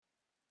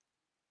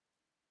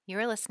You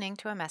are listening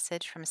to a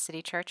message from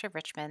City Church of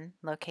Richmond,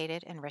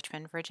 located in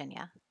Richmond,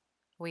 Virginia.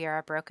 We are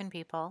a broken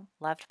people,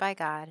 loved by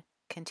God,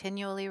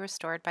 continually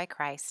restored by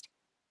Christ,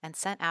 and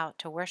sent out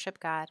to worship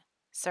God,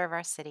 serve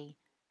our city,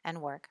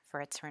 and work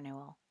for its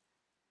renewal.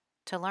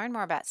 To learn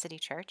more about City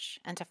Church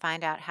and to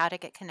find out how to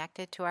get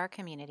connected to our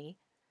community,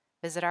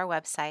 visit our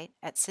website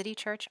at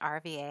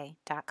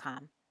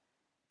citychurchrva.com.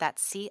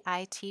 That's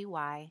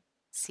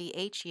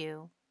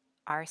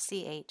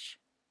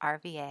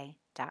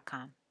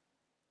citychurchrva.com.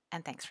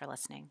 And thanks for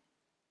listening.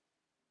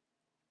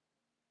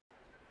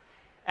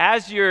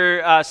 As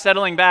you're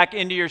settling back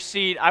into your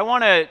seat, I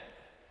want to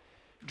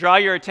draw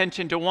your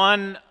attention to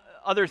one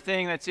other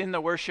thing that's in the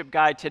worship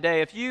guide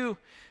today. If you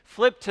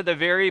flip to the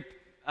very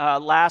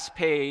last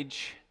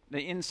page,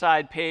 the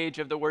inside page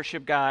of the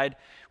worship guide,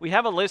 we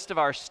have a list of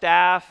our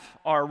staff,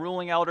 our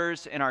ruling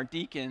elders, and our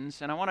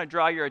deacons, and I want to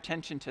draw your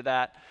attention to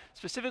that.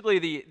 Specifically,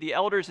 the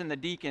elders and the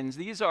deacons.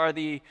 These are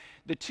the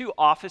two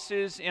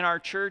offices in our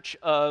church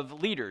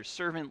of leaders,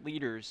 servant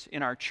leaders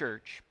in our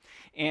church.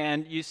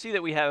 And you see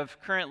that we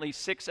have currently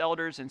 6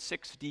 elders and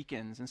 6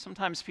 deacons. And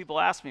sometimes people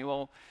ask me,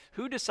 well,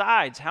 who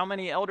decides how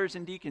many elders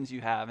and deacons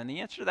you have? And the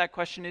answer to that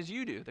question is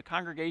you do. The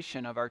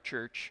congregation of our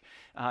church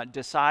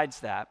decides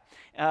that.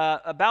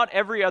 About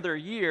every other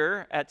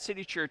year at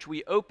City Church,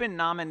 we open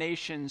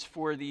nominations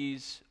for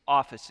these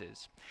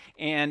offices.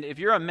 And if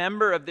you're a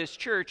member of this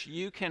church,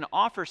 you can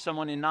offer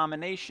someone in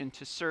nomination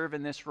to serve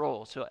in this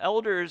role. So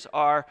elders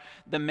are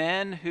the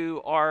men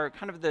who are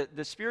kind of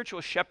the spiritual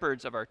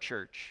shepherds of our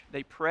church.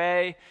 They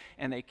pray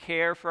and they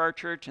care for our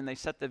church and they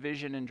set the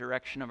vision and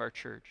direction of our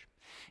church.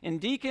 And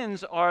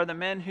deacons are the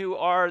men who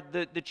are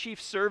the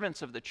chief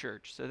servants of the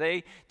church. So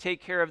they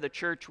take care of the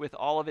church with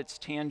all of its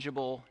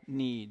tangible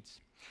needs.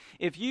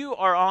 If you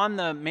are on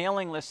the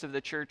mailing list of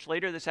the church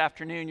later this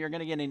afternoon, you're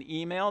going to get an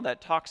email that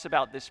talks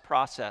about this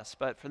process.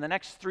 But for the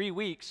next 3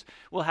 weeks,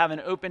 we'll have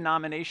an open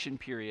nomination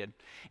period.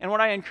 And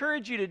what I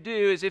encourage you to do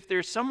is if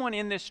there's someone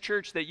in this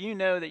church that you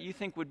know that you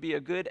think would be a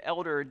good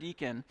elder or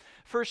deacon,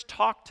 first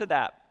talk to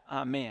that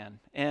man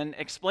and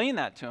explain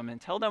that to him and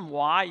tell them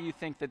why you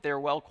think that they're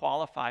well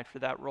qualified for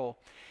that role.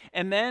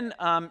 And then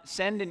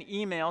send an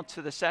email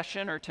to the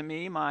session or to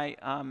me. My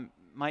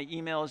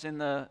email is in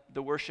the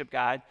worship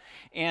guide,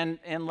 and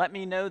let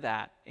me know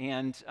that.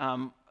 And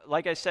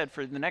like I said,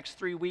 for the next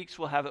 3 weeks,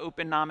 we'll have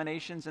open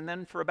nominations, and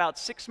then for about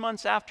 6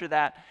 months after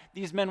that,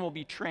 these men will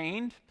be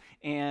trained,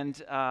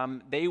 and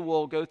they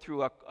will go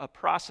through a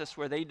process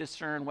where they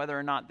discern whether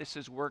or not this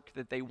is work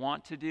that they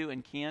want to do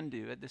and can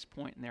do at this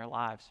point in their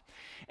lives.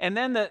 And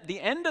then the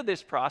end of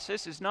this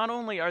process is not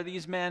only are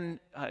these men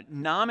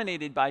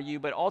nominated by you,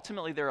 but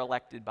ultimately they're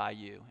elected by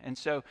you. And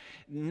so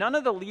none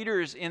of the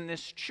leaders in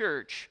this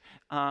church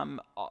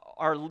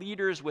are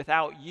leaders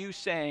without you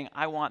saying,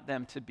 I want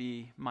them to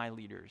be my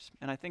leaders.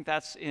 And I think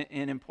that's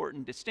an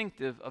important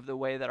distinctive of the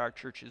way that our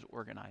church is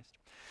organized.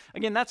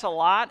 Again, that's a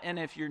lot, and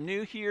if you're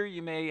new here,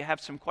 you may have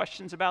some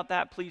questions about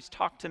that. Please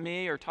talk to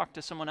me or talk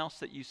to someone else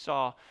that you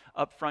saw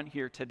up front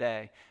here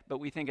today. But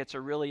we think it's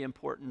a really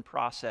important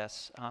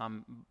process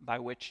by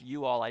which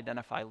you all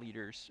identify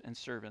leaders and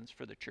servants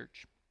for the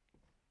church.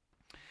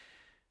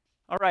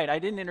 All right, I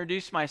didn't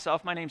introduce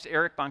myself. My name's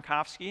Eric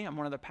Bonkowski. I'm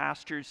one of the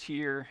pastors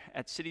here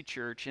at City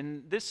Church.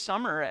 And this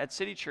summer at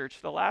City Church,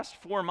 for the last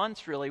 4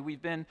 months really,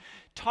 we've been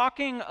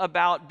talking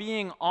about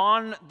being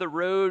on the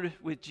road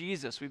with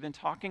Jesus. We've been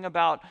talking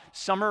about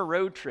summer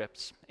road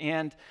trips.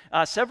 And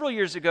several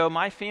years ago,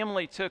 my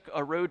family took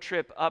a road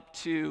trip up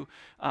to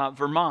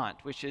Vermont,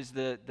 which is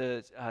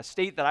the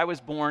state that I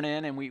was born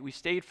in, and we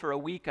stayed for a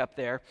week up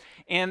there.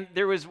 And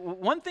there was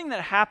one thing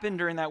that happened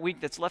during that week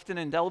that's left an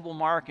indelible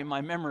mark in my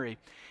memory.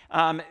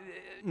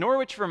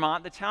 Norwich,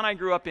 Vermont, the town I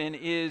grew up in,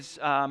 is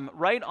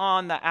right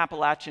on the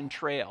Appalachian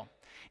Trail.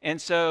 And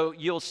so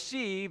you'll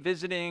see,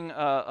 visiting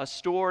a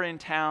store in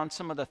town,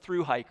 some of the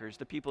thru hikers,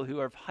 the people who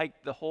have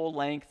hiked the whole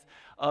length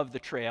of the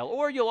trail.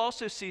 Or you'll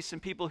also see some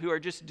people who are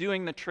just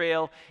doing the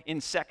trail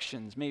in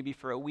sections, maybe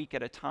for a week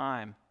at a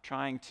time,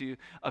 trying to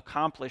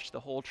accomplish the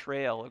whole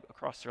trail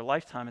across their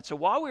lifetime. And so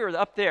while we were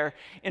up there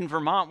in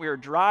Vermont, we were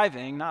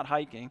driving, not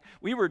hiking,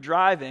 we were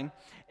driving,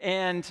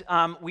 and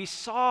we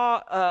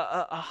saw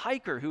a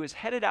hiker who was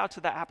headed out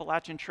to the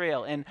Appalachian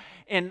Trail. And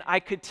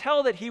I could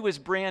tell that he was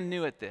brand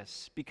new at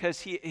this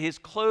because his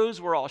clothes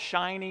were all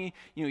shiny.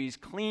 You know, he's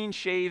clean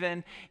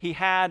shaven. He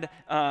had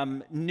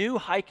new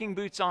hiking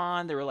boots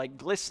on. They were like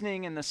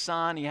glistening in the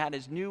sun. He had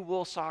his new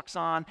wool socks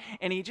on.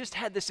 And he just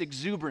had this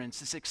exuberance,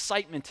 this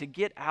excitement to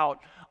get out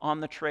on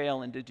the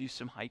trail and to do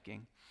some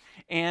hiking.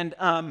 And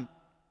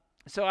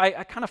so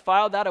I kind of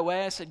filed that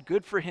away. I said,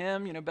 good for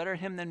him, you know, better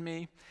him than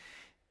me.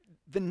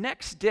 The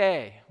next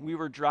day, we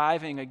were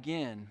driving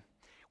again.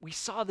 We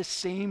saw the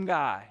same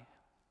guy.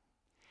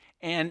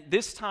 And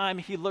this time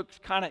he looked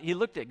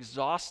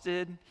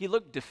exhausted. He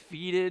looked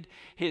defeated.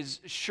 His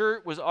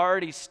shirt was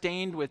already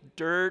stained with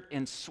dirt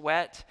and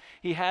sweat.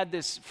 He had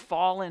this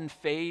fallen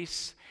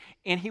face,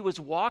 and he was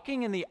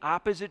walking in the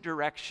opposite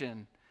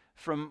direction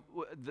from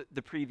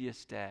the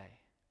previous day.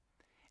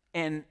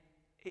 And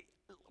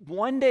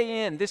one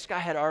day in, this guy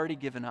had already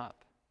given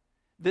up.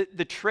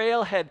 The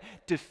trail had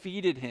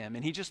defeated him,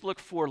 and he just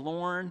looked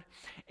forlorn.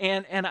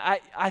 And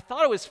I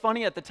thought it was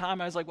funny at the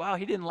time. I was like, wow,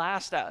 he didn't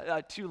last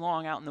too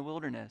long out in the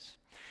wilderness.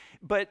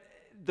 But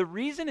the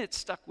reason it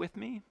stuck with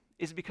me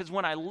is because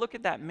when I look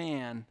at that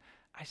man,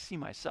 I see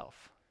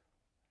myself.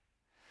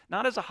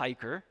 Not as a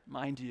hiker,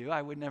 mind you.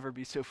 I would never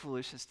be so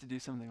foolish as to do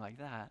something like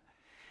that.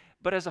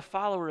 But as a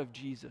follower of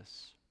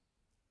Jesus.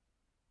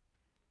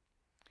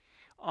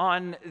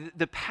 On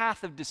the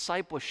path of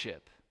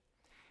discipleship,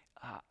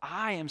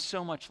 I am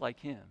so much like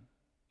him.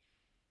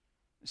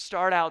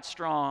 Start out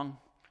strong,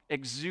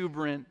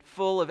 exuberant,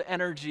 full of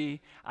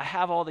energy. I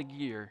have all the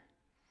gear.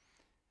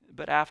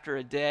 But after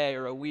a day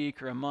or a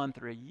week or a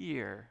month or a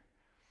year,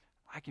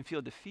 I can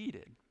feel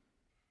defeated.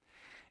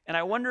 And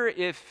I wonder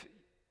if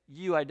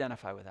you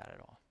identify with that at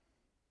all.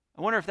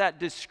 I wonder if that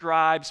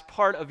describes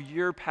part of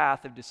your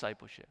path of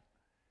discipleship.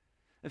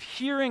 Of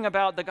hearing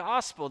about the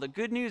gospel, the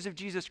good news of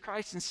Jesus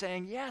Christ, and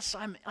saying, yes,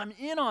 I'm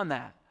in on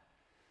that.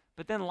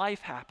 But then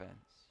life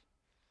happens.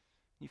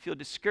 You feel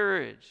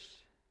discouraged.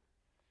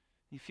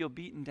 You feel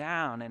beaten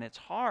down, and it's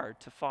hard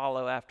to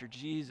follow after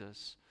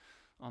Jesus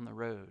on the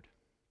road.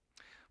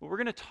 Well, we're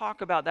going to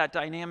talk about that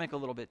dynamic a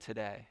little bit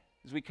today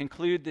as we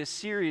conclude this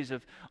series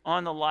of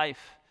On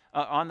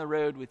the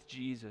Road with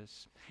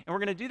Jesus. And we're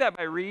going to do that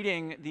by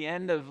reading the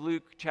end of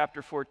Luke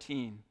chapter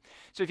 14.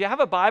 So if you have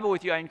a Bible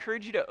with you, I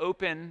encourage you to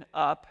open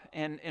up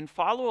and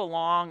follow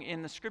along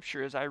in the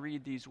scripture as I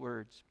read these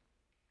words.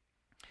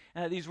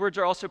 These words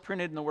are also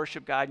printed in the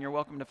worship guide, and you're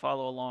welcome to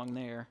follow along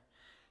there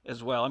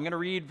as well. I'm going to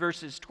read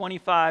verses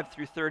 25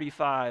 through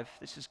 35.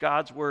 This is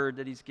God's word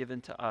that he's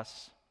given to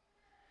us.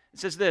 It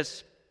says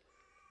this,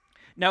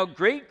 "Now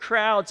great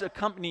crowds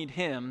accompanied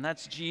him,"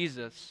 that's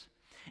Jesus,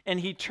 "and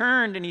he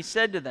turned and he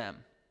said to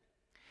them,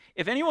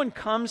 'If anyone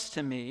comes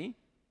to me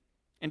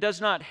and does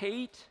not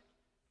hate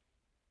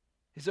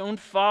his own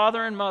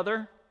father and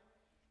mother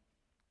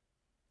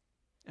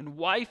and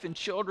wife and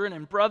children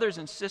and brothers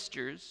and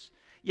sisters,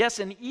 yes,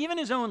 and even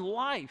his own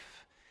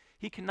life,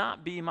 he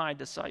cannot be my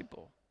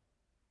disciple.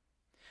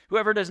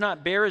 Whoever does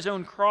not bear his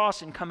own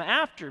cross and come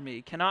after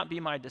me cannot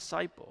be my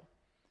disciple.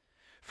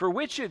 For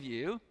which of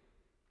you,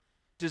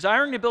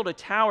 desiring to build a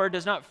tower,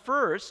 does not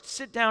first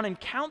sit down and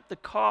count the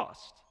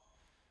cost,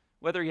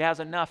 whether he has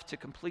enough to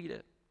complete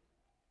it?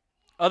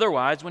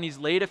 Otherwise, when he's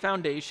laid a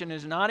foundation and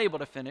is not able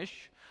to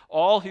finish,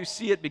 all who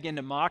see it begin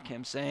to mock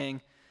him,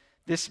 saying,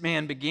 "This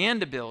man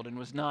began to build and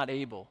was not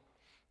able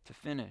to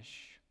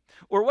finish."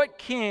 Or what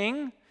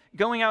king,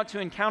 going out to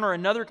encounter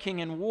another king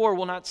in war,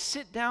 will not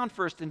sit down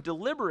first and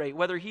deliberate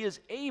whether he is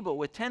able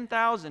with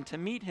 10,000 to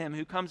meet him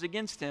who comes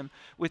against him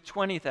with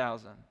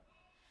 20,000?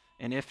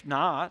 And if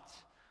not,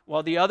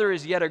 while the other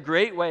is yet a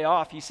great way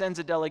off, he sends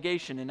a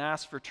delegation and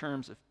asks for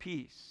terms of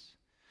peace.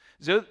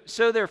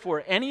 So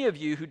therefore, any of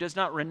you who does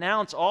not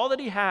renounce all that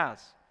he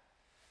has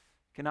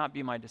cannot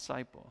be my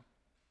disciple.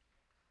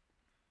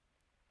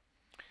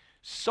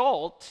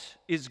 Salt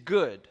is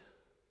good,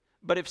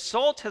 but if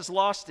salt has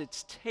lost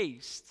its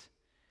taste,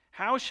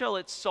 how shall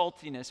its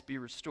saltiness be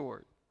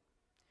restored?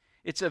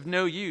 It's of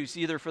no use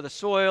either for the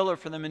soil or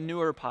for the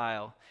manure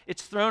pile.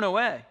 It's thrown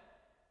away.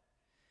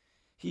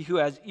 He who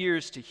has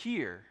ears to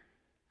hear,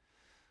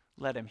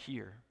 let him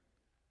hear.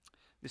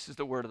 This is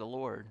the word of the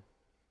Lord.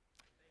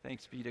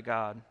 Thanks be to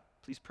God.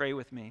 Please pray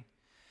with me.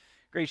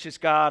 Gracious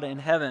God in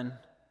heaven,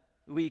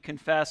 we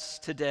confess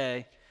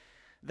today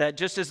that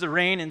just as the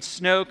rain and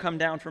snow come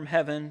down from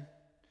heaven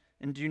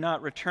and do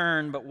not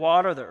return but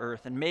water the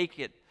earth and make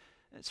it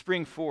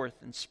spring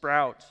forth and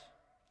sprout,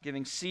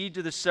 giving seed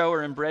to the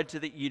sower and bread to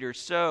the eater,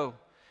 so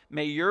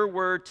may your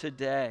word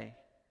today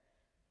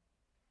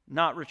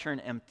not return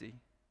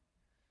empty,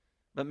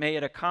 but may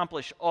it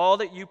accomplish all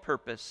that you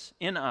purpose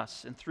in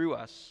us and through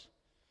us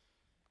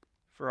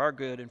for our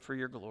good and for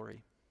your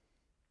glory.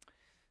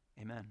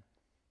 Amen.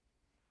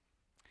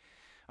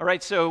 All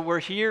right, so we're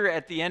here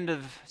at the end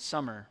of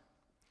summer.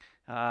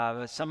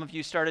 Some of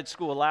you started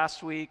school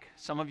last week.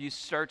 Some of you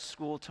start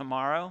school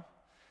tomorrow.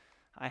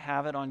 I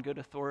have it on good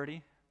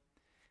authority.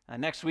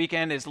 Next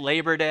weekend is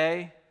Labor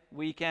Day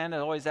weekend.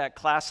 Always that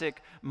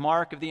classic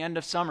mark of the end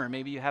of summer.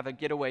 Maybe you have a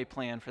getaway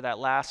plan for that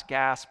last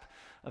gasp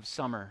of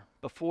summer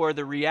before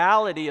the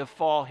reality of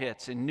fall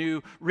hits and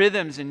new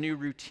rhythms and new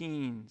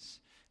routines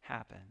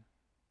happen.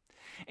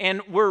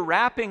 And we're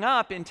wrapping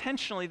up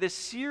intentionally this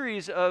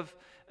series of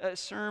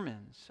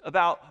sermons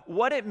about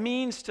what it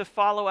means to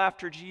follow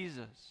after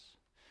Jesus.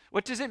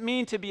 What does it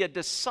mean to be a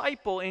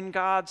disciple in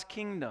God's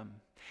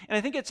kingdom? And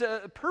I think it's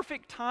a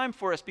perfect time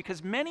for us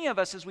because many of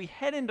us, as we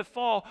head into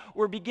fall,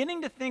 we're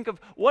beginning to think of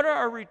what are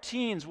our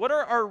routines, what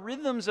are our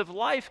rhythms of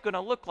life going to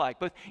look like,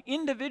 both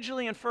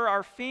individually and for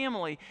our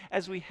family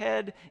as we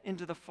head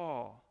into the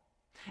fall.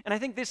 And I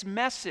think this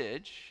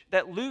message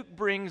that Luke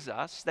brings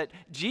us, that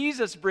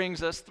Jesus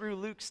brings us through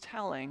Luke's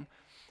telling,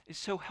 is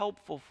so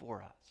helpful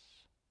for us.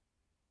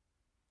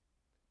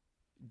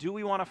 Do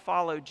we want to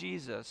follow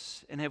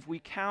Jesus? And have we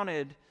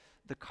counted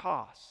the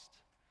cost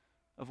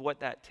of what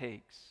that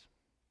takes?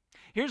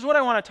 Here's what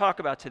I want to talk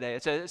about today.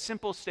 It's a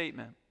simple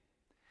statement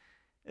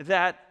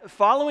that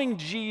following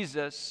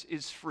Jesus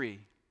is free.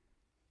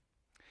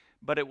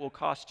 but it will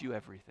cost you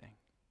everything.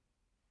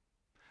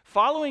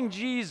 Following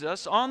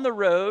Jesus on the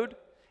road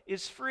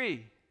is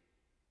free,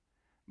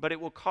 but it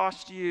will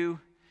cost you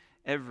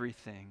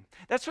everything.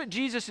 That's what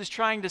Jesus is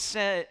trying to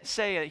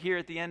say here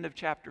at the end of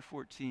chapter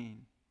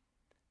 14.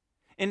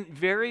 In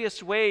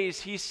various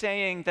ways, he's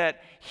saying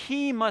that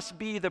he must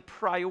be the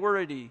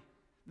priority,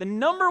 the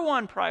number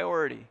one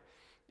priority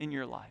in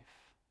your life.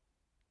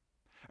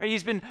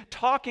 He's been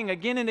talking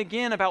again and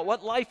again about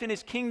what life in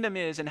his kingdom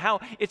is and how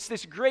it's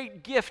this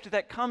great gift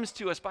that comes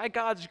to us by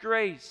God's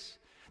grace,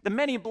 the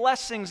many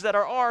blessings that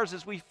are ours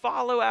as we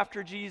follow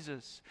after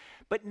Jesus.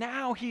 But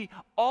now he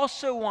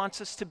also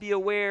wants us to be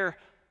aware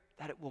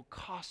that it will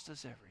cost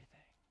us everything.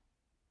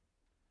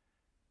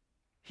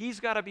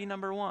 He's got to be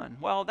number one.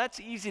 Well, that's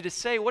easy to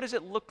say. What does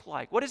it look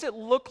like? What does it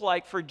look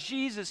like for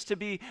Jesus to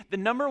be the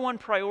number one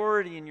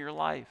priority in your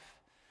life?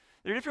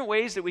 There are different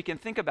ways that we can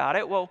think about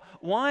it. Well,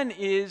 one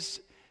is,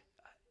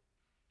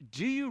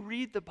 do you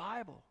read the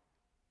Bible?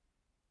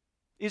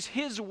 Is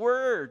his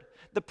word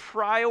the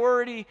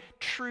priority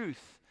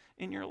truth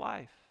in your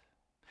life?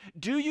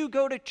 Do you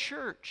go to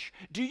church?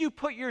 Do you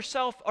put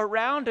yourself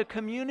around a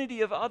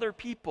community of other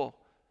people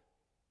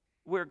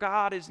where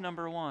God is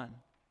number one?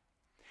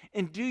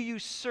 And do you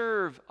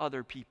serve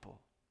other people?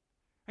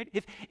 Right?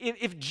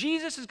 If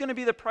Jesus is going to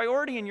be the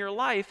priority in your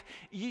life,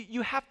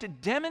 you have to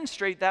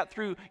demonstrate that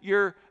through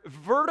your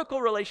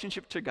vertical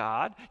relationship to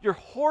God, your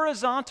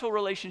horizontal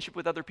relationship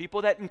with other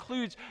people that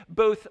includes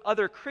both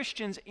other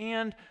Christians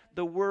and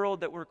the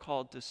world that we're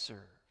called to serve.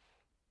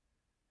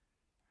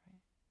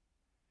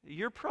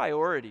 Your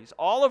priorities,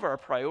 all of our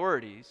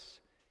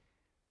priorities,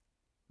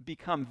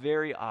 become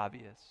very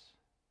obvious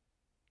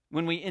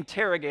when we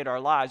interrogate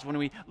our lives, when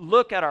we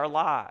look at our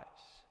lives,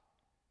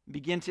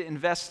 begin to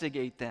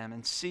investigate them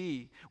and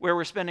see where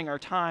we're spending our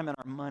time and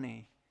our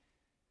money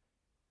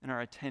and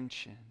our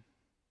attention.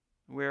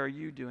 Where are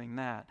you doing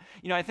that?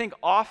 I think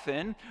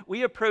often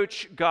we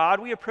approach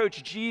God, we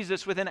approach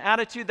Jesus with an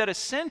attitude that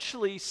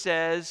essentially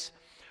says,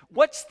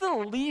 what's the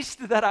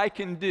least that I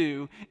can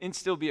do and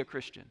still be a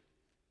Christian?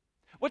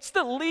 What's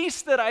the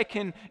least that I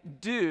can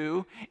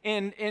do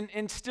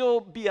and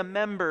still be a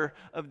member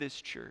of this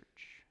church?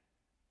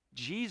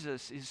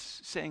 Jesus is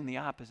saying the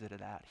opposite of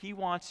that. He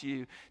wants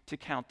you to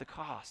count the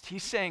cost.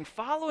 He's saying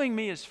following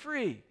me is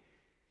free,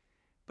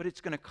 but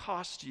it's going to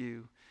cost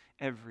you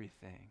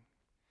everything.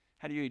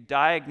 How do you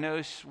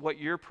diagnose what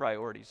your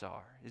priorities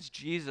are? Is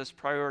Jesus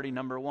priority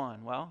number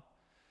one? Well,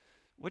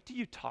 what do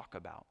you talk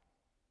about?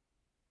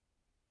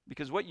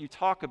 Because what you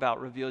talk about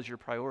reveals your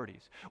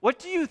priorities. What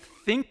do you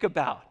think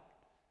about?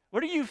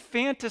 What are you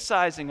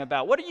fantasizing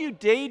about? What are you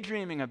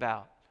daydreaming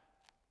about?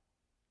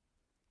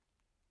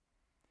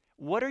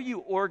 What are you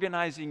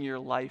organizing your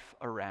life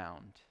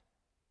around?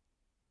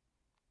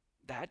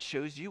 That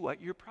shows you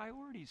what your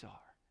priorities are.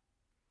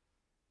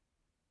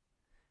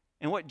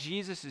 And what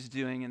Jesus is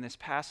doing in this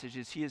passage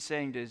is he is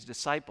saying to his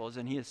disciples,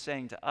 and he is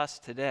saying to us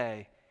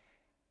today,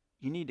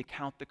 you need to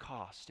count the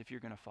cost if you're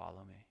going to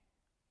follow me.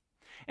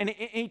 And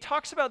he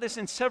talks about this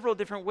in several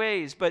different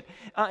ways, but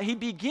he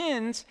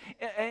begins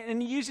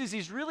and he uses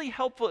these really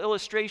helpful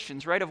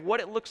illustrations, right, of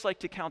what it looks like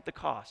to count the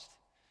cost.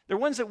 They're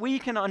ones that we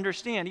can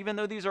understand, even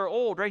though these are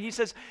old, right? He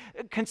says,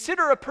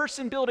 consider a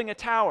person building a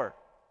tower.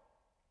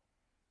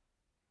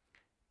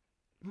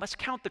 He must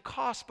count the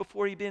cost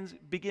before he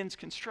begins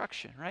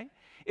construction, right?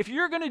 If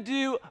you're going to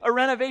do a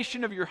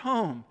renovation of your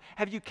home,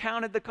 have you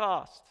counted the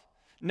cost?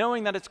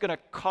 Knowing that it's going to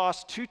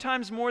cost 2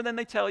 times more than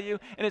they tell you,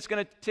 and it's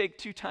going to take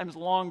 2 times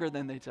longer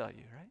than they tell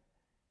you, right?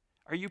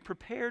 Are you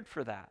prepared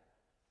for that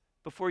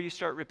before you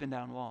start ripping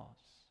down walls?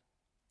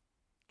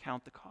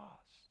 Count the cost.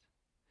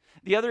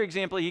 The other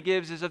example he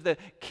gives is of the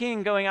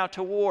king going out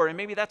to war, and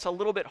maybe that's a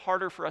little bit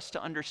harder for us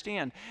to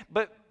understand,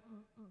 but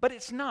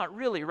it's not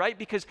really, right?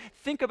 Because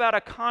think about a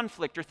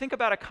conflict or think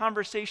about a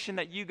conversation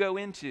that you go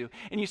into,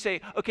 and you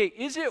say, okay,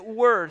 is it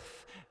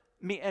worth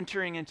me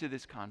entering into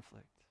this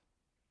conflict?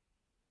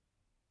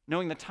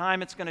 Knowing the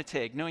time it's going to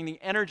take, knowing the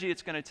energy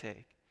it's going to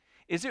take.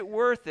 Is it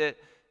worth it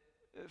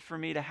for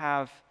me to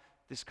have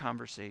this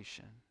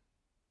conversation?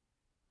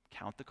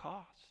 Count the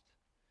cost.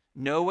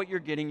 Know what you're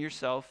getting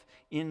yourself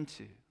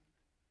into.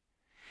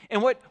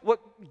 And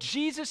what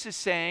Jesus is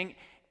saying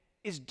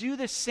is do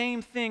the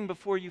same thing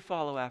before you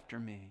follow after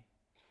me.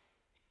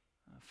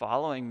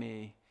 Following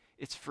me,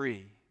 it's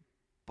free,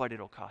 but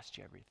it'll cost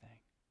you everything.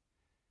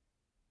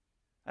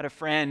 I had a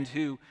friend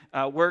who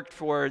worked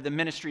for the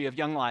Ministry of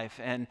Young Life,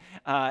 and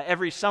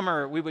every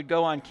summer we would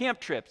go on camp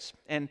trips.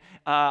 And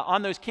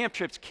on those camp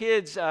trips,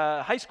 kids,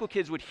 high school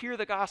kids would hear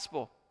the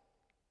gospel.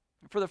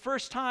 For the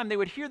first time, they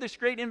would hear this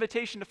great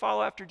invitation to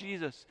follow after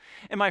Jesus.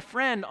 And my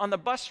friend, on the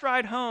bus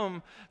ride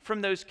home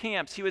from those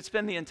camps, he would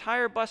spend the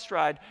entire bus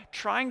ride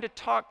trying to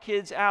talk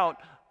kids out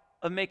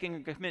of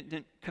making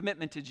a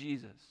commitment to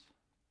Jesus.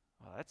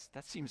 Well,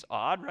 that seems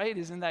odd, right?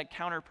 Isn't that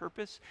counter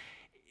purpose?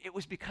 It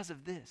was because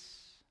of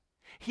this.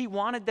 He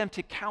wanted them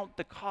to count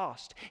the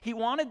cost. He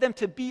wanted them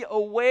to be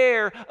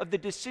aware of the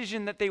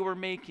decision that they were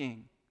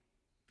making.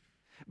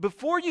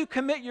 Before you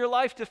commit your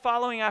life to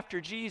following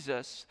after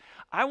Jesus,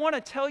 I want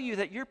to tell you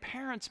that your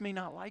parents may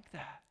not like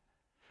that.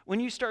 When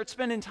you start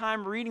spending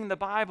time reading the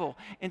Bible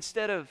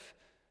instead of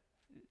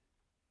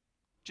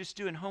just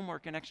doing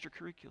homework and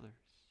extracurriculars.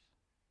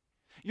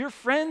 Your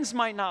friends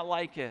might not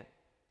like it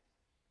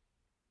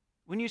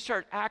when you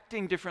start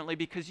acting differently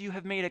because you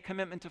have made a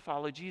commitment to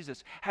follow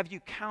Jesus. Have you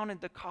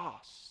counted the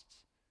costs?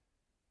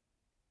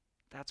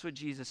 That's what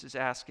Jesus is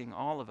asking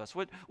all of us.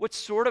 What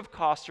sort of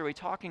costs are we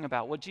talking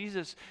about? Well,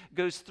 Jesus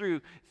goes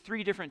through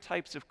 3 different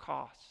types of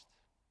costs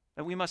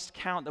that we must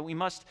count, that we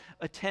must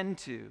attend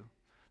to.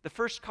 The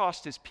first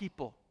cost is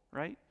people,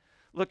 right?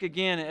 Look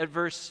again at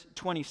verse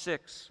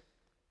 26.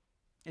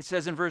 It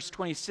says in verse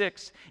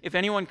 26, if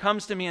anyone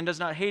comes to me and does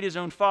not hate his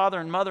own father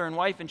and mother and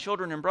wife and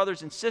children and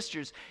brothers and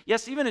sisters,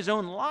 yes, even his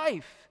own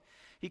life,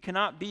 he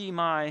cannot be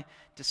my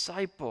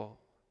disciple.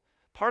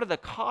 Part of the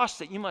cost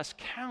that you must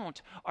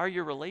count are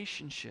your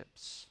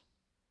relationships.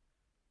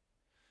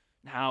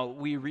 Now,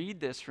 we read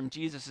this from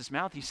Jesus'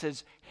 mouth. He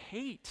says,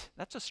 hate.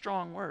 That's a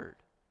strong word.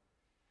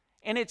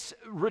 And it's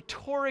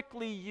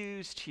rhetorically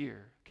used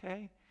here,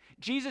 okay?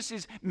 Jesus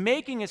is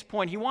making his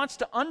point. He wants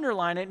to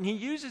underline it, and he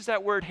uses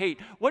that word hate.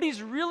 What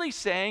he's really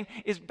saying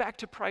is back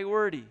to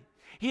priority.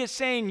 He is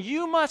saying,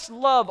 you must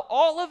love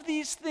all of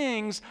these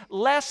things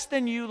less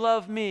than you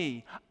love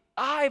me.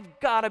 I've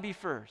got to be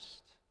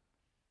first.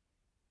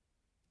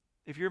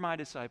 If you're my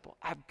disciple,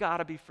 I've got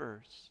to be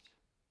first.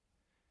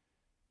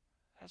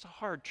 That's a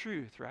hard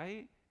truth,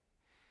 right?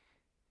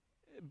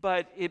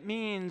 But it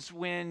means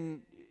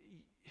when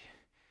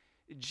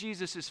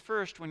Jesus is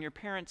first, when your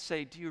parents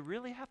say, do you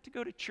really have to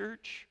go to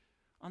church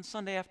on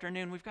Sunday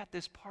afternoon? We've got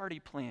this party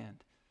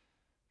planned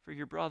for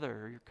your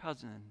brother or your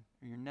cousin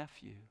or your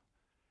nephew.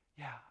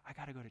 Yeah, I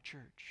got to go to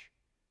church.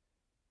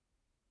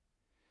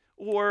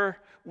 Or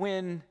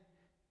when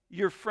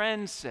your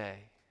friends say,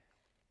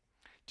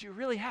 do you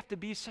really have to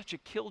be such a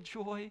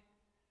killjoy?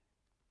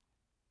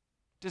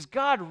 Does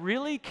God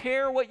really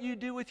care what you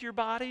do with your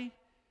body?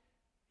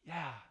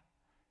 Yeah,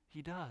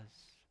 he does.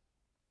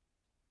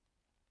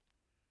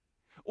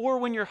 Or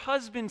when your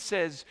husband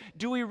says,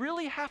 do we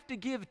really have to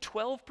give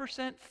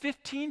 12%,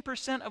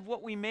 15% of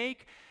what we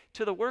make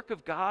to the work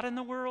of God in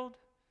the world?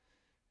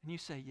 And you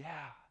say,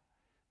 yeah,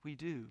 we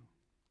do.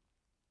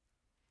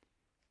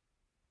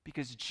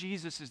 Because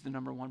Jesus is the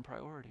number one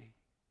priority.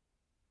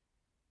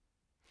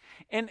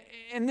 And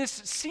this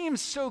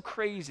seems so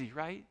crazy,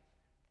 right?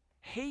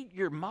 Hate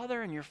your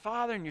mother and your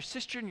father and your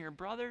sister and your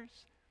brothers.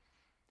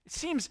 It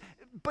seems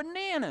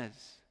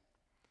bananas.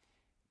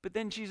 But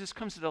then Jesus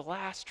comes to the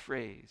last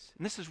phrase,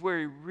 and this is where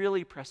he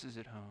really presses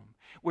it home,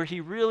 where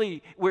he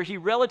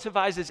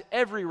relativizes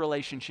every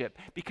relationship,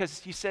 because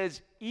he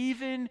says,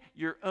 even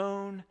your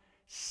own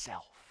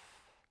self.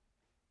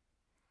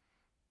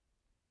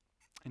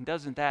 And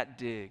doesn't that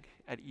dig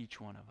at each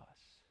one of us?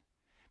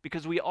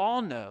 Because we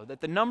all know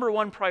that the number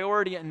one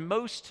priority in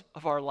most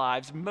of our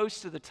lives,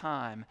 most of the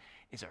time,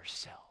 is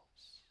ourselves.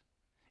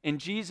 And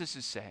Jesus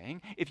is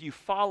saying, if you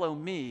follow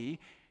me,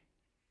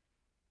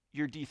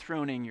 you're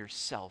dethroning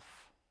yourself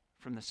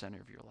from the center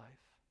of your life.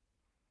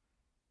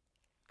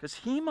 Because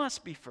he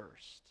must be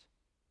first.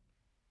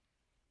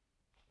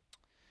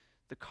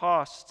 The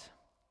cost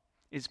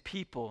is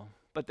people,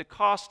 but the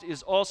cost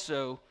is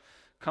also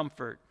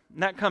comfort.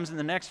 And that comes in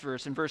the next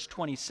verse, in verse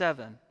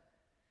 27.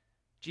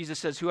 Jesus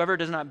says, whoever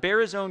does not bear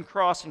his own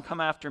cross and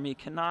come after me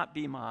cannot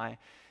be my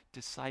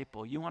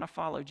disciple. You want to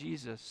follow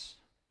Jesus?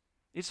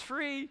 It's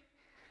free,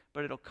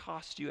 but it'll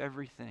cost you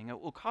everything. It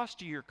will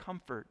cost you your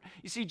comfort.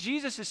 You see,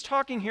 Jesus is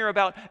talking here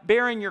about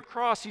bearing your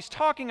cross. He's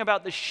talking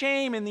about the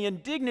shame and the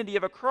indignity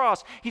of a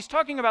cross. He's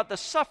talking about the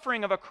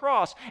suffering of a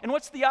cross. And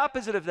what's the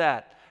opposite of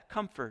that?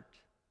 Comfort.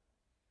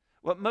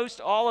 What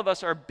most all of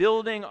us are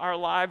building our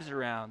lives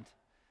around.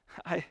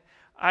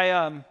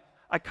 I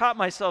caught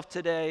myself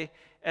today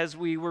as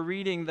we were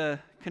reading the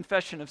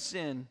Confession of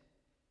Sin.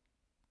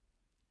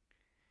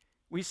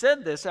 We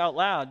said this out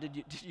loud.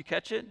 Did you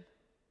catch it?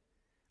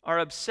 Our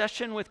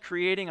obsession with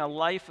creating a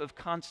life of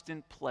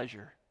constant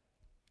pleasure.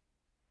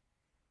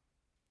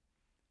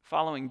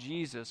 Following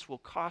Jesus will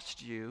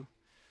cost you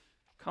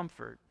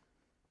comfort.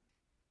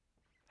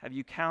 Have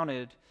you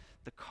counted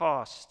the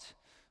cost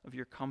of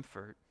your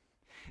comfort?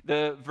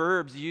 The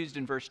verbs used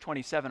in verse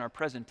 27 are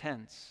present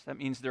tense. That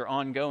means they're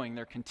ongoing,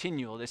 they're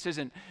continual. This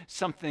isn't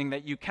something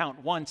that you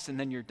count once and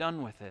then you're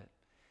done with it.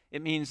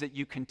 It means that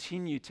you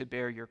continue to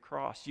bear your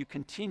cross. You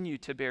continue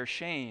to bear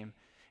shame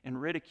and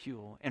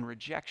ridicule and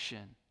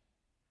rejection.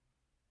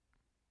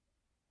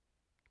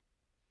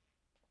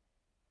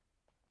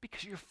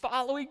 Because you're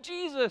following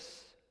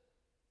Jesus.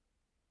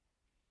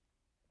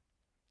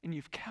 And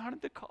you've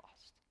counted the cost.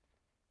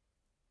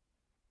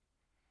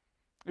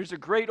 There's a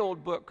great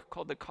old book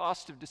called The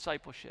Cost of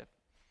Discipleship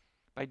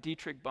by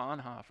Dietrich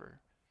Bonhoeffer.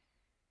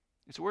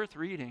 It's worth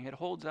reading. It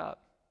holds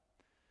up.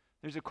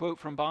 There's a quote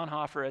from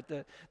Bonhoeffer at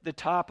the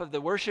top of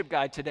the worship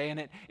guide today,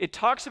 and it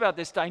talks about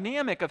this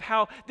dynamic of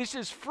how this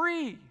is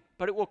free,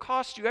 but it will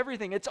cost you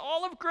everything. It's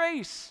all of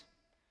grace.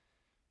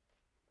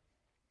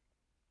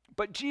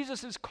 But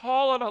Jesus'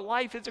 call on a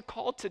life is a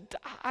call to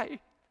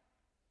die.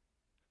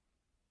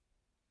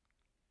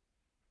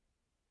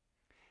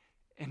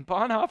 And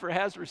Bonhoeffer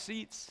has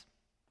receipts.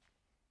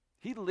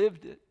 He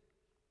lived it.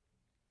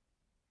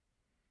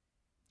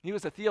 He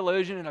was a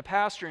theologian and a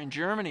pastor in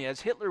Germany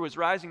as Hitler was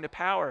rising to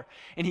power.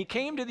 And he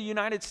came to the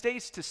United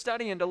States to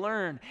study and to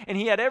learn. And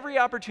he had every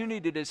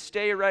opportunity to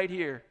stay right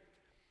here.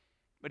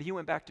 But he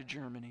went back to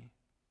Germany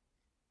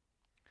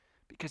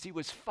because he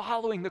was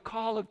following the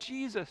call of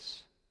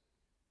Jesus.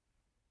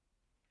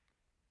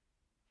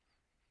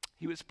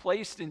 He was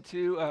placed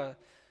into a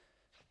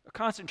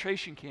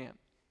concentration camp.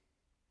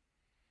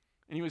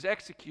 And he was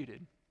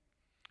executed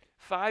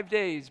 5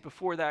 days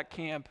before that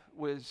camp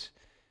was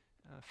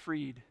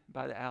freed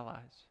by the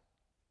Allies.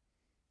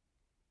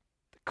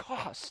 The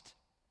cost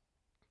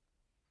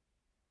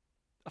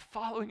of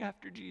following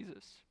after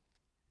Jesus.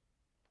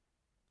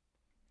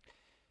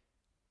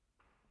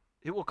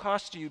 It will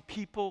cost you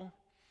people.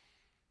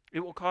 It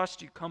will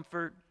cost you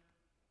comfort.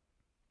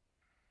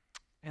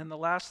 And the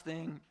last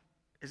thing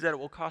is that it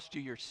will cost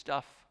you your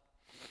stuff.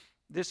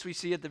 This we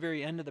see at the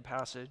very end of the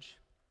passage.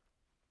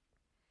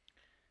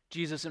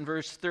 Jesus in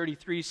verse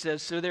 33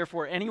 says, "So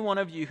therefore any one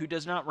of you who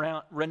does not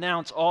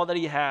renounce all that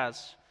he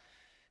has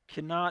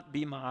cannot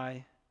be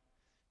my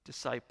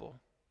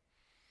disciple."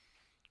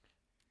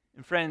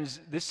 And friends,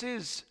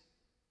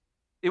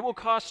 it will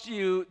cost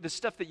you the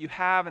stuff that you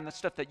have and the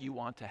stuff that you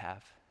want to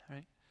have,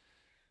 right?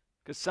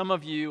 Because some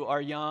of you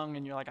are young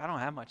and you're like, I don't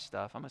have much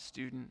stuff. I'm a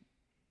student.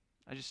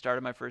 I just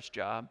started my first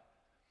job.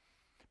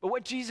 But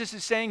what Jesus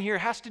is saying here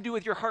has to do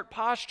with your heart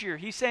posture.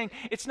 He's saying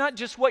it's not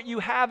just what you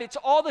have, it's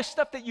all the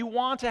stuff that you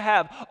want to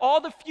have,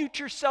 all the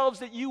future selves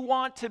that you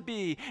want to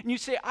be. And you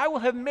say, I will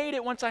have made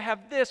it once I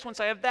have this, once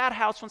I have that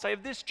house, once I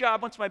have this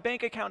job, once my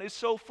bank account is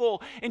so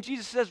full. And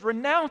Jesus says,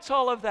 renounce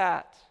all of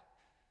that.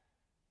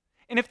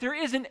 And if there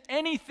isn't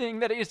anything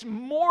that is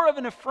more of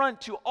an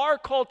affront to our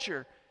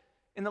culture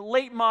in the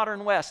late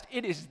modern West,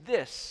 it is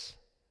this.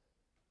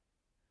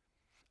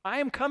 I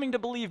am coming to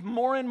believe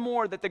more and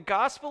more that the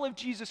gospel of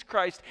Jesus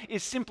Christ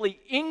is simply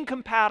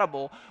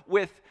incompatible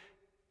with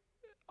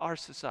our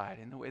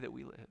society and the way that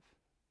we live.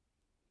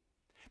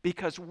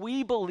 Because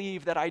we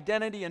believe that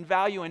identity and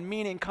value and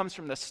meaning comes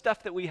from the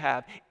stuff that we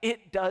have.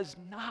 It does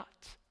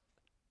not.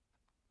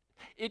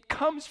 It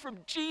comes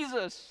from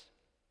Jesus.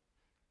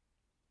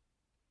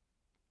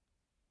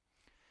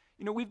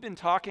 You know, we've been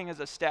talking as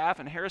a staff,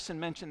 and Harrison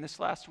mentioned this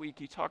last week.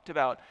 He talked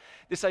about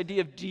this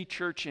idea of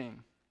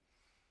de-churching.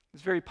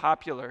 It's very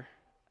popular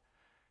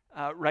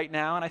right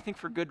now, and I think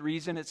for good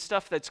reason. It's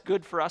stuff that's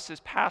good for us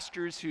as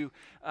pastors who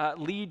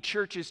lead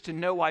churches to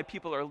know why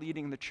people are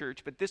leading the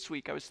church. But this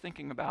week I was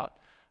thinking about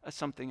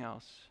something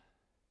else.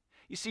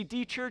 You see,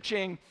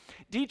 de-churching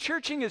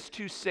is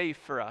too safe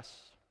for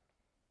us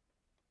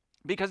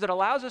because it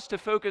allows us to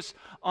focus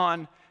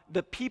on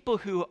the people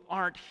who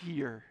aren't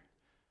here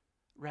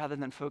rather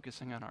than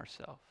focusing on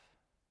ourselves.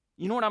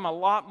 You know what I'm a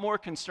lot more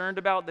concerned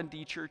about than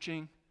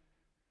de-churching?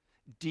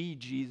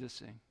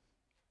 De-Jesusing.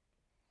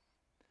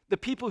 The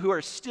people who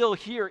are still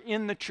here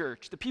in the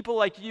church, the people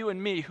like you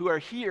and me who are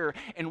here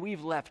and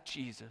we've left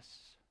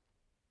Jesus.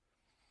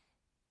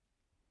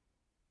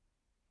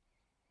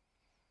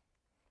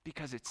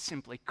 Because it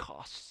simply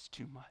costs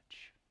too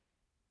much.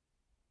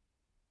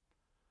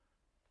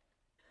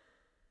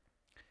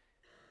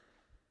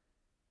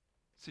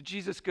 So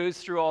Jesus goes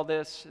through all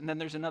this, and then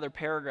there's another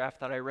paragraph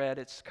that I read.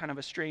 It's kind of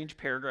a strange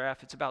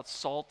paragraph. It's about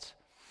salt.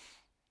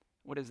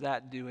 What is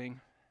that doing?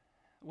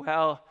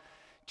 Well,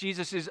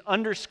 Jesus is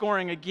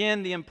underscoring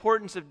again the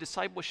importance of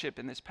discipleship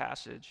in this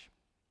passage.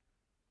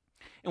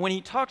 And when he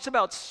talks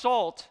about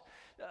salt,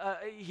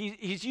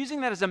 he's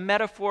using that as a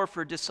metaphor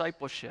for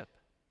discipleship.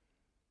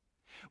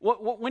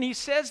 When he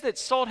says that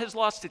salt has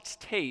lost its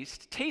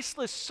taste,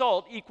 tasteless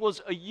salt equals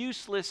a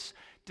useless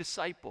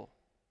disciple.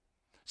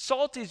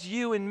 Salt is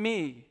you and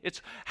me.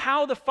 It's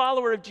how the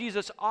follower of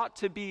Jesus ought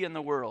to be in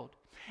the world.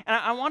 And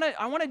I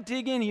want to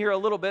dig in here a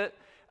little bit,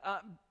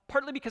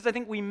 partly because I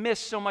think we miss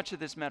so much of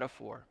this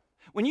metaphor.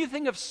 When you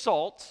think of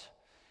salt,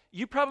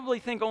 you probably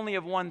think only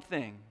of one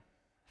thing: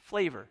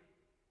 flavor.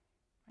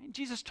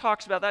 Jesus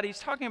talks about that. He's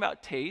talking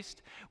about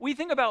taste. We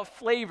think about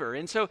flavor.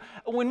 And so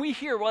when we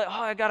hear,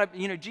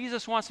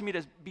 Jesus wants me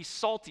to be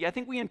salty, I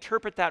think we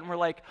interpret that and we're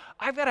like,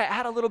 I've got to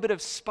add a little bit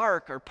of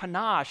spark or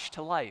panache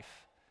to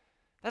life.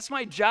 That's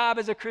my job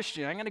as a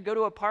Christian. I'm going to go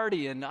to a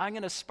party and I'm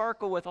going to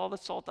sparkle with all the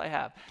salt I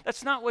have.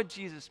 That's not what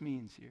Jesus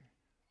means here.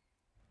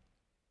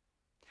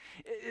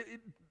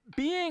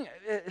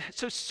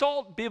 So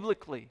salt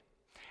biblically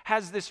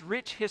has this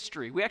rich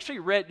history. We actually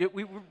read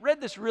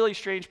this really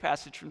strange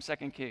passage from 2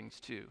 Kings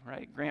too,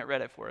 right? Grant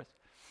read it for us.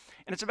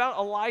 And it's about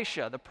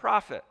Elisha, the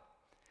prophet.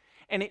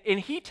 And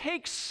he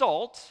takes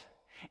salt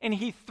and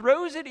he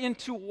throws it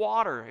into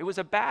water. It was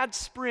a bad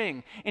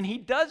spring. And he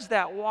does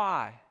that,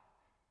 why?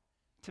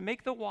 To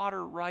make the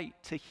water right,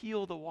 to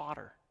heal the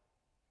water.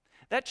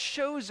 That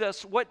shows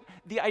us what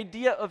the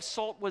idea of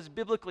salt was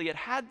biblically. It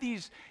had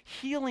these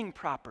healing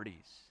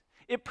properties.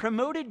 It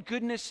promoted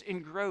goodness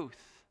and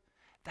growth.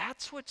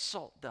 That's what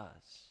salt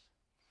does.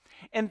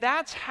 And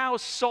that's how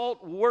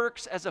salt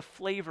works as a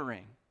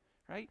flavoring,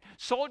 right?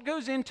 Salt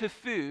goes into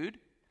food,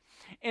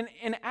 and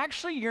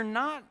actually you're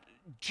not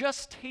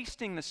just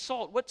tasting the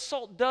salt. What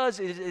salt does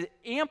is it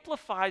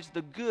amplifies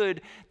the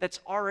good that's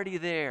already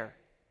there.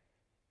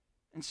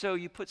 And so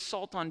you put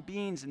salt on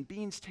beans, and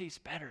beans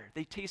taste better.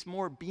 They taste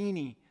more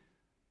beany.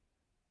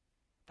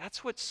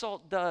 That's what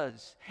salt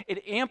does.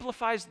 It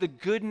amplifies the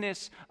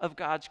goodness of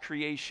God's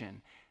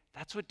creation.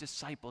 That's what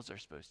disciples are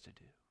supposed to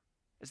do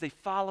as they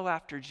follow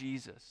after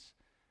Jesus.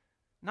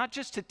 Not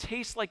just to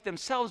taste like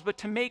themselves, but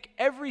to make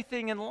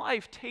everything in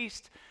life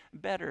taste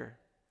better.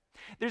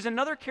 There's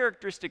another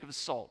characteristic of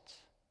salt.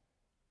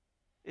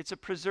 It's a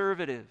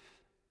preservative.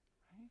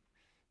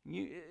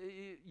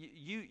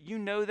 You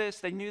know this.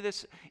 They knew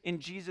this in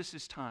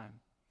Jesus' time.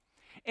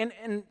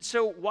 And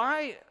so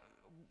why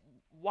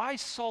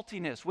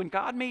saltiness? When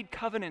God made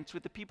covenants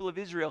with the people of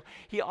Israel,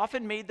 he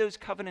often made those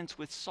covenants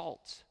with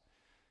salt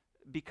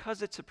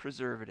because it's a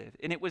preservative.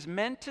 And it was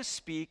meant to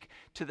speak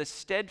to the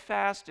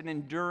steadfast and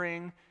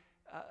enduring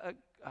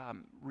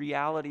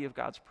reality of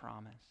God's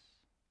promise.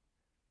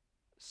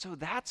 So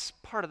that's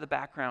part of the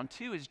background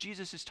too. As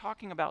Jesus is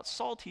talking about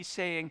salt, he's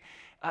saying,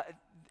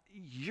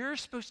 you're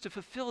supposed to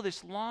fulfill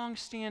this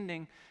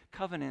long-standing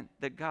covenant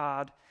that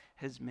God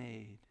has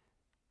made.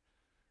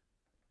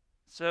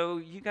 So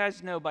you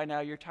guys know by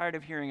now, you're tired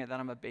of hearing it, that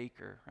I'm a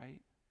baker, right?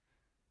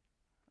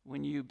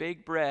 When you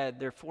bake bread,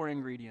 there are 4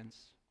 ingredients: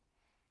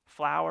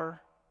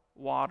 flour,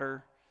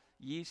 water,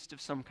 yeast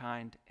of some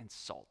kind, and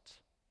salt.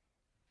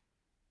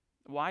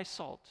 Why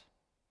salt?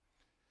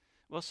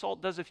 Well,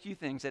 salt does a few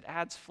things. It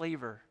adds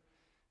flavor.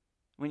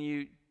 When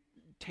you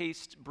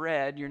taste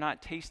bread, you're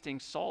not tasting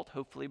salt,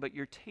 hopefully, but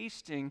you're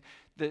tasting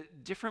the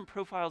different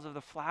profiles of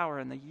the flour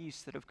and the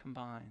yeast that have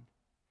combined.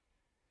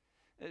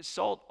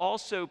 Salt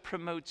also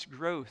promotes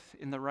growth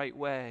in the right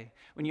way.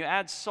 When you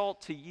add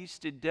salt to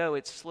yeasted dough,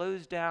 it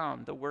slows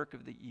down the work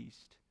of the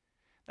yeast.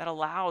 That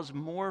allows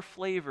more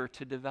flavor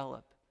to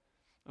develop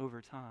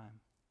over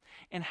time.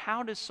 And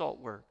how does salt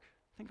work?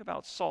 Think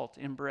about salt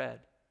in bread.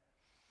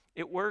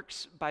 It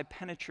works by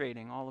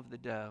penetrating all of the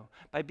dough,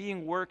 by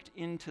being worked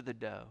into the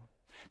dough.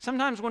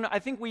 Sometimes when I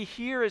think we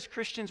hear as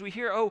Christians, we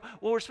hear, oh,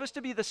 well, we're supposed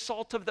to be the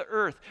salt of the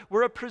earth.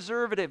 We're a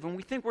preservative, and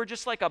we think we're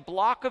just like a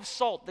block of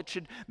salt that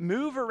should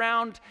move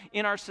around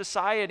in our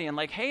society and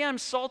like, hey, I'm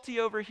salty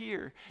over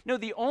here. No,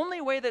 the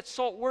only way that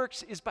salt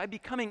works is by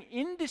becoming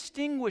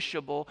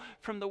indistinguishable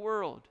from the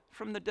world,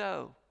 from the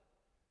dough.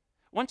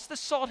 Once the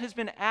salt has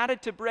been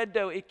added to bread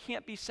dough, it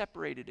can't be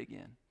separated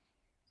again.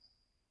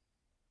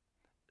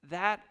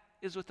 That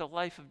is what the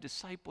life of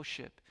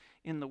discipleship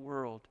in the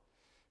world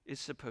is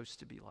supposed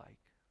to be like.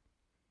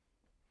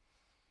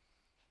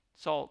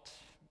 Salt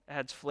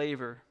adds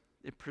flavor,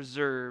 it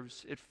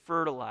preserves, it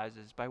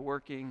fertilizes by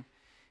working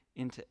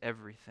into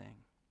everything.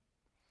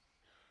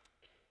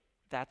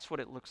 That's what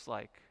it looks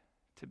like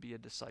to be a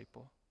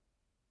disciple.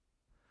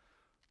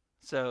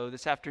 So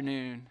this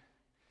afternoon, I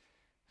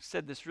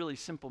said this really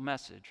simple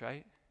message,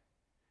 right?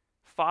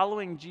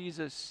 Following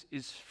Jesus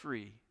is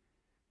free,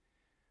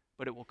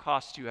 but it will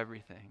cost you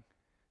everything.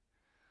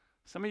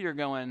 Some of you are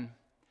going,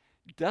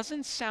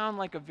 doesn't sound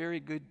like a very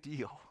good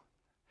deal.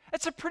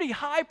 That's a pretty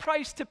high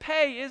price to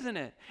pay, isn't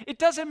it? It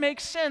doesn't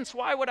make sense.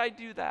 Why would I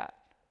do that?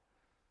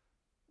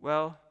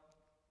 Well,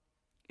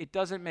 it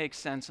doesn't make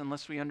sense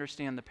unless we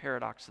understand the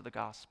paradox of the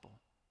gospel.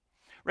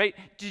 Right?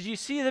 Did you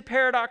see the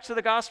paradox of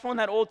the gospel in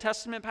that Old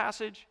Testament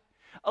passage?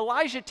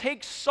 Elijah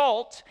takes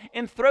salt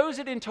and throws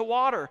it into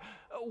water.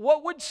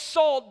 What would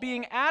salt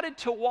being added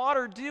to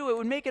water do? It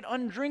would make it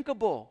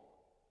undrinkable.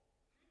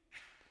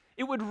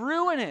 It would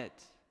ruin it.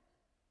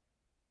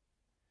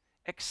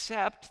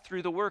 Except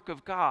through the work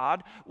of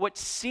God, what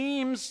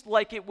seems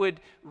like it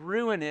would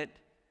ruin it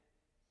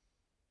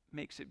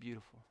makes it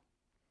beautiful.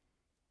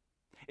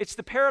 It's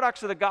the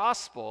paradox of the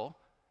gospel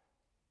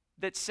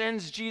that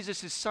sends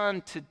Jesus'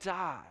 son to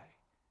die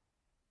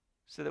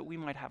so that we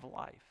might have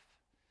life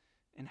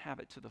and have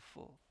it to the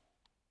full.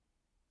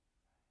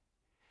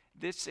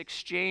 This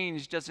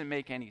exchange doesn't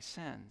make any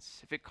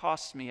sense if it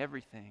costs me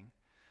everything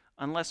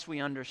unless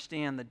we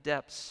understand the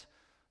depths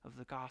of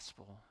the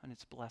gospel and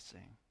its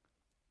blessing.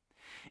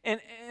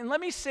 And let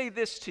me say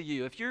this to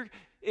you. If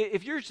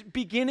you're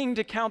beginning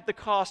to count the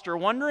cost or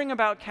wondering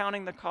about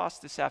counting the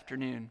cost this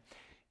afternoon,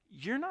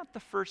 you're not the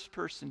first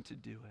person to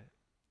do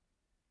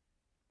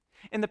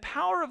it. And the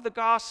power of the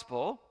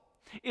gospel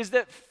is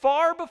that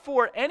far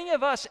before any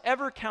of us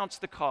ever counts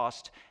the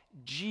cost,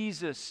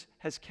 Jesus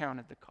has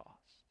counted the cost.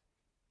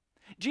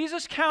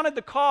 Jesus counted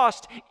the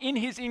cost in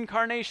his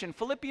incarnation.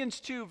 Philippians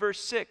 2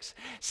 verse 6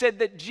 said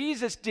that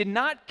Jesus did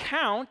not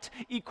count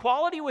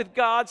equality with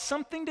God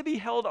something to be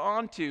held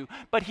on to,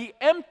 but he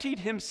emptied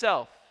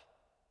himself.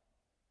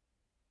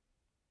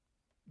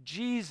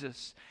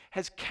 Jesus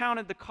has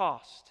counted the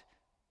cost,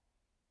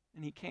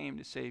 and he came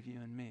to save you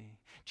and me.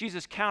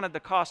 Jesus counted the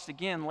cost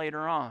again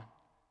later on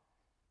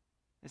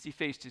as he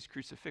faced his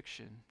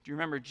crucifixion. Do you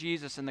remember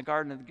Jesus in the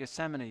Garden of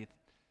Gethsemane?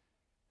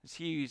 As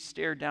he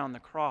stared down the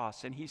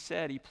cross, and he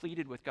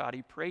pleaded with God,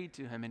 he prayed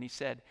to him, and he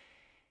said,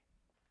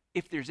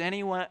 if there's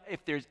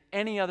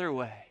any other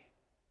way,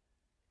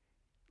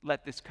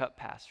 let this cup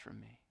pass from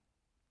me.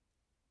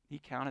 He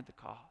counted the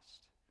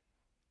cost.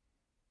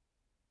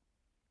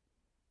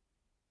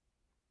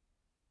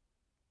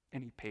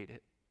 And he paid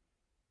it.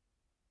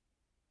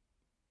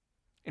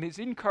 In his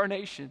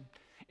incarnation,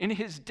 in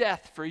his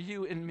death for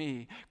you and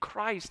me,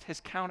 Christ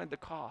has counted the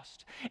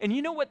cost. And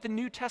you know what the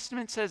New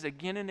Testament says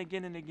again and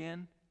again and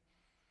again?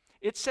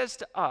 It says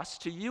to us,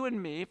 to you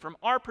and me, from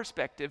our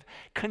perspective,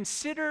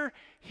 consider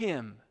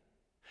him.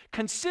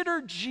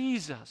 Consider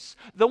Jesus,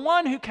 the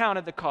one who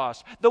counted the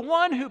cost, the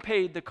one who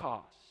paid the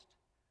cost.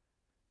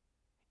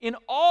 In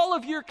all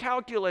of your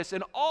calculus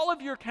and all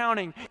of your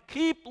counting,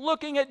 keep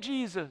looking at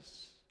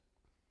Jesus.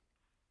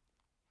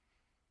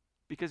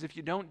 Because if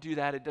you don't do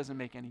that, it doesn't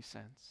make any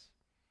sense.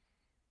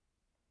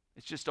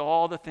 It's just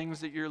all the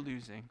things that you're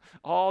losing,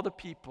 all the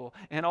people,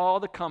 and all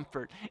the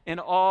comfort, and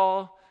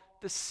all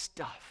the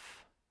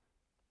stuff.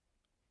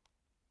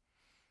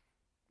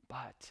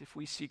 But if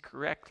we see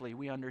correctly,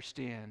 we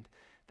understand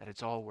that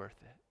it's all worth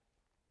it.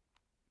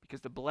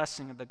 Because the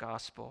blessing of the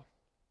gospel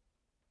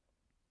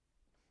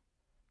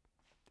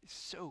is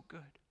so good.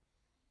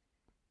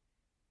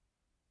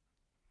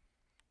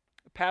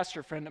 A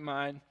pastor friend of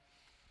mine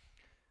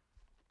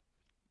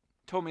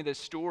told me this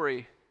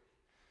story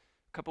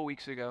a couple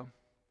weeks ago.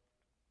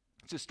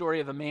 It's a story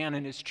of a man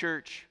in his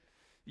church,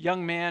 a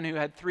young man who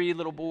had 3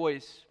 little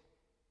boys,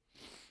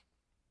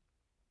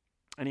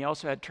 and he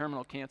also had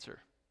terminal cancer.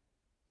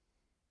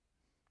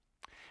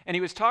 And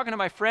he was talking to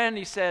my friend.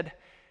 He said,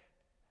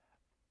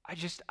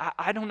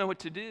 I don't know what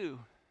to do.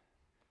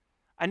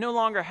 I no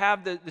longer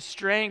have the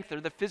strength or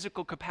the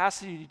physical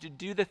capacity to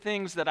do the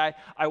things that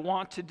I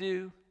want to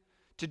do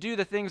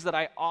the things that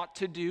I ought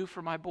to do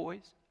for my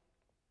boys.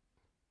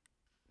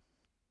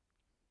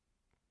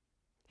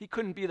 He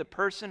couldn't be the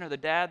person or the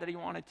dad that he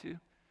wanted to.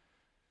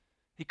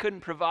 He couldn't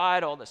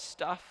provide all the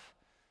stuff.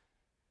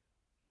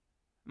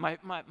 My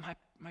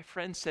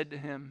friend said to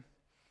him,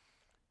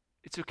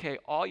 it's okay,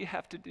 all you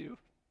have to do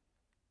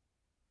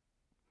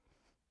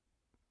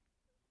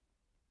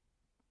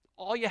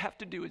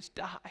is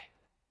die.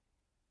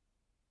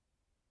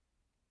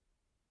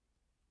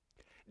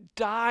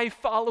 Die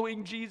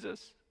following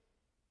Jesus.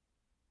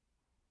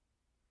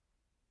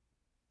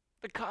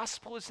 The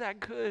gospel is that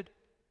good.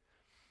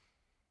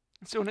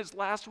 And so in his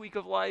last week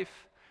of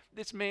life,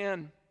 this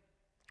man,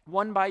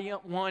 one by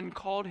one,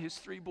 called his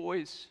 3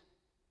 boys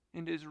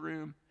into his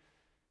room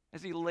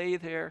as he lay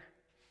there,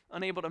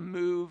 unable to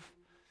move,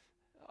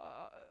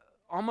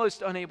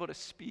 almost unable to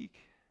speak.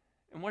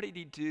 And what did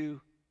he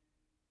do?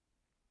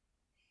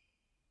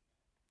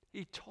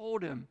 He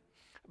told him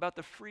about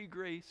the free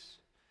grace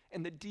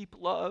and the deep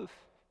love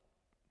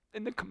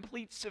and the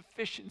complete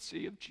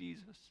sufficiency of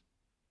Jesus.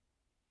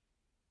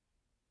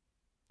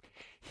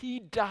 He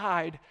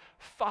died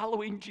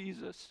following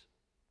Jesus.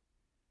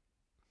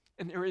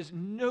 And there is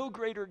no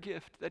greater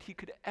gift that he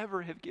could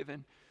ever have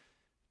given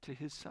to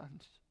his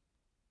sons.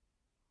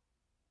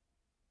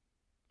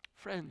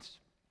 Friends,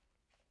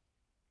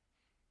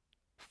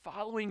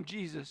 following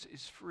Jesus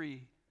is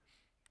free,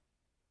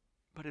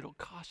 but it'll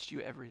cost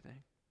you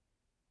everything.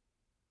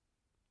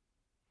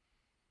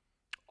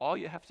 All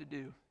you have to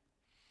do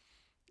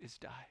is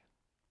die.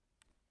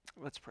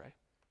 Let's pray.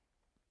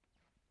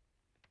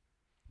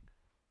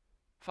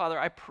 Father,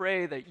 I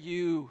pray that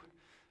you,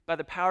 by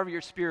the power of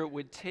your Spirit,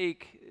 would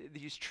take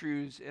these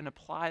truths and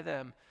apply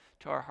them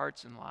to our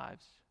hearts and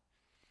lives.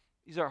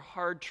 These are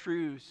hard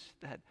truths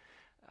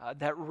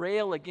that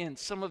rail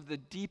against some of the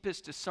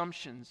deepest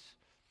assumptions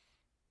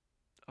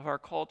of our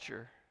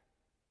culture,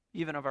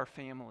 even of our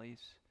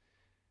families.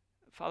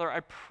 Father,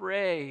 I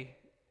pray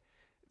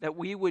that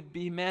we would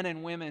be men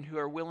and women who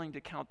are willing to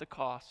count the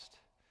cost,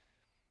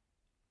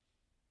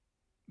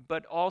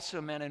 but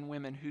also men and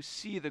women who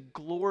see the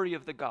glory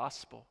of the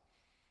gospel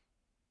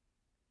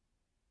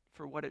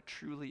for what it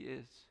truly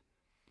is.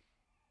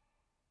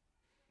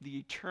 The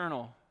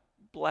eternal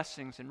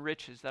blessings and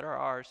riches that are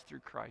ours through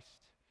Christ.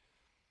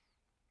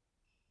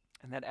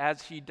 And that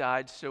as he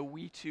died, so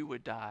we too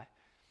would die,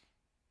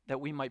 that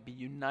we might be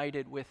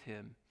united with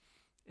him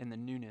in the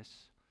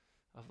newness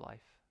of life.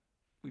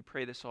 We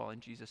pray this all in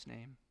Jesus'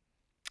 name.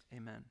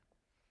 Amen.